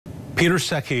Peter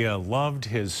Secchia loved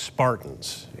his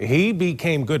Spartans. He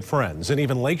became good friends and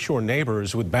even Lakeshore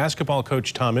neighbors with basketball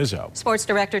coach Tom Izzo. Sports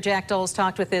Director Jack Doles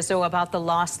talked with Izzo about the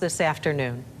loss this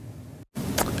afternoon.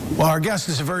 Well, our guest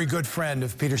is a very good friend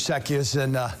of Peter Secchia's,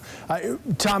 and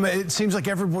Tom, it seems like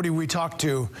everybody we talk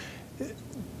to,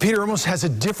 Peter almost has a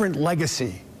different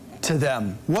legacy to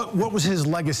them. What was his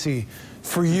legacy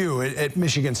for you at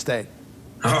Michigan State?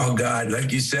 Oh, God,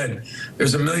 like you said,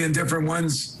 there's a million different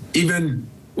ones, even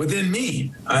within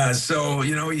me. So,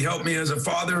 you know, he helped me as a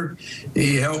father.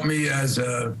 He helped me as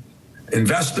a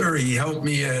investor. He helped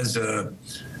me as a,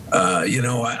 you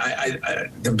know,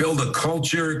 to build a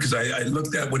culture, because I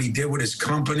looked at what he did with his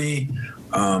company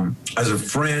as a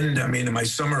friend. I mean, my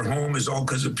summer home is all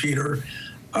because of Peter.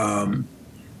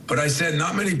 But I said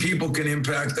not many people can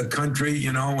impact the country.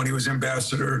 You know, when he was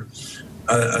ambassador,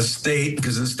 a state,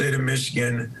 because of the state of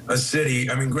Michigan, a city.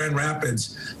 I mean, Grand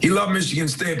Rapids. He loved Michigan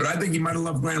State, but I think he might have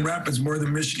loved Grand Rapids more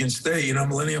than Michigan State. You know,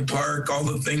 Millennium Park, all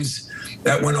the things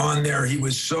that went on there. He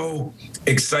was so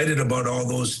excited about all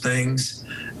those things.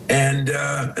 And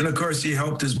of course, he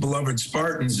helped his beloved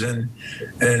Spartans, and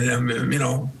you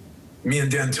know, me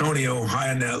and D'Antonio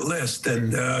high on that list.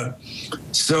 And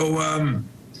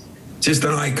just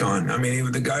an icon. I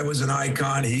mean, the guy was an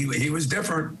icon. He was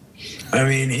different. I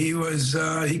mean, he was,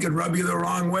 he could rub you the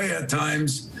wrong way at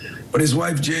times, but his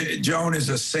wife, Joan, is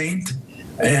a saint.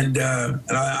 And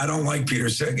I don't like Peter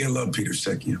Secchia. I love Peter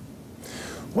Secchia.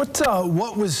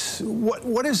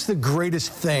 What is the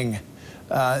greatest thing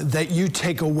that you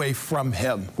take away from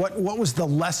him? What was the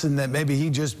lesson that maybe he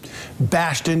just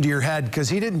bashed into your head? Because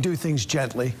he didn't do things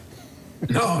gently.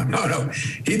 No.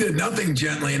 He did nothing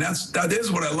gently, and that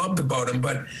is what I loved about him.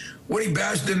 But what he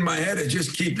bashed in my head is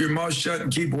just keep your mouth shut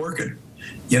and keep working.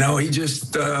 You know, he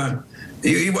just,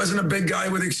 he wasn't a big guy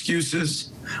with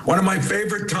excuses. One of my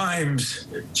favorite times,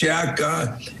 Jack,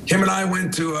 him and I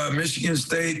went to a Michigan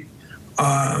State,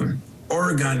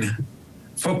 Oregon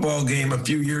football game a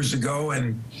few years ago,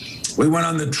 and we went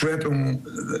on the trip, and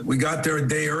we got there a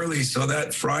day early. So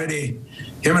that Friday,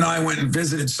 him and I went and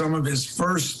visited some of his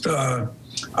first, I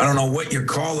don't know what you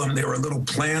call them. They were little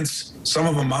plants, some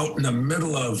of them out in the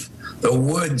middle of the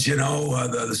woods, you know,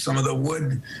 some of the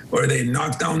wood where they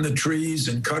knocked down the trees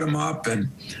and cut them up. And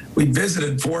we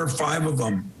visited 4 or 5 of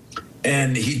them.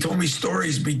 And he told me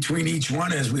stories between each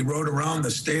one as we rode around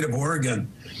the state of Oregon.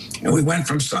 And we went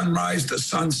from sunrise to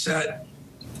sunset.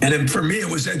 And then for me, it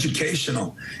was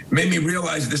educational. It made me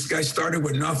realize this guy started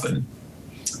with nothing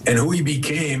and who he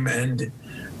became. And,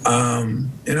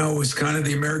 you know, it was kind of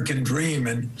the American dream.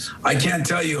 And I can't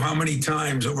tell you how many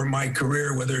times over my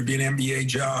career, whether it be an NBA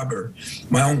job or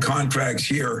my own contracts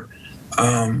here,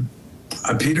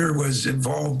 Peter was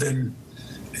involved in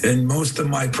most of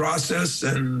my process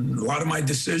and a lot of my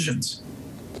decisions.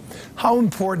 How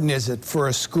important is it for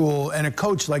a school and a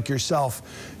coach like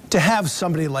yourself to have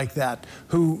somebody like that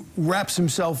who wraps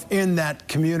himself in that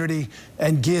community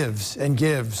and gives and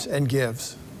gives and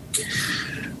gives?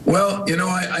 Well, you know,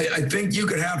 I think you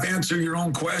could half answer your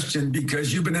own question,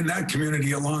 because you've been in that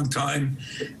community a long time.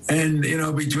 And, you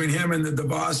know, between him and the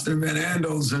Boston Van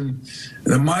Andels and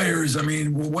the Myers, I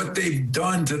mean, what they've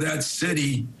done to that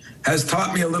city has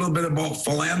taught me a little bit about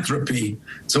philanthropy.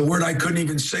 It's a word I couldn't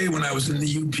even say when I was in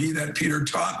the UP that Peter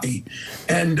taught me.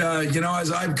 And, you know,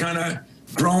 as I've kind of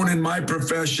grown in my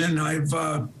profession,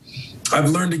 I've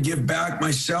learned to give back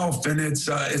myself, and it's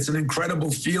an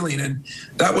incredible feeling. And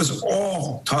that was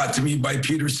all taught to me by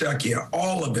Peter Secchia,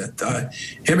 all of it.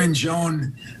 Him and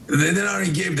Joan, they not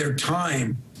only gave their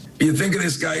time. You think of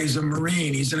this guy, he's a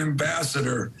Marine, he's an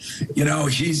ambassador. You know,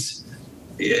 he's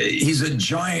a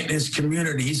giant in his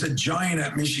community. He's a giant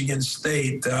at Michigan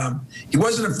State. He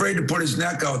wasn't afraid to put his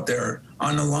neck out there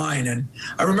on the line. And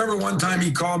I remember one time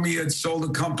he called me, had sold a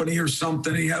company or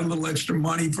something. He had a little extra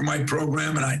money for my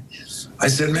program. And I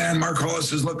said, man, Mark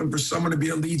Hollis is looking for someone to be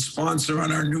a lead sponsor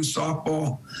on our new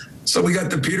softball. So we got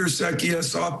the Peter Secchia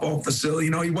softball facility.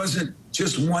 You know, he wasn't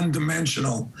just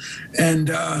one-dimensional. And,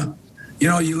 you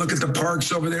know, you look at the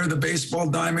parks over there, the baseball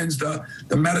diamonds, the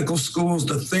medical schools,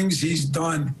 the things he's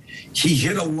done. He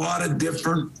hit a lot of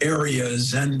different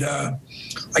areas. And I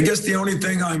guess the only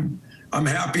thing I'm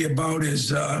happy about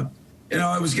is, you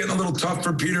know, it was getting a little tough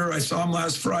for Peter. I saw him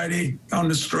last Friday down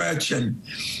the stretch. And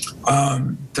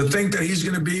to think that he's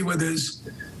going to be with his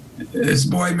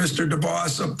boy, Mr.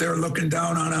 DeVos, up there looking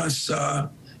down on us,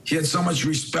 he had so much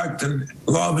respect and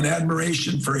love and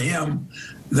admiration for him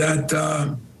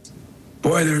that,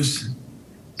 boy, there's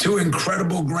 2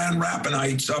 incredible Grand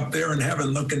Rapidites up there in heaven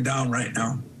looking down right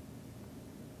now.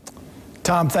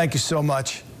 Tom, thank you so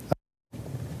much.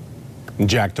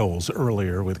 Jack Doles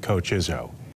earlier with Coach Izzo.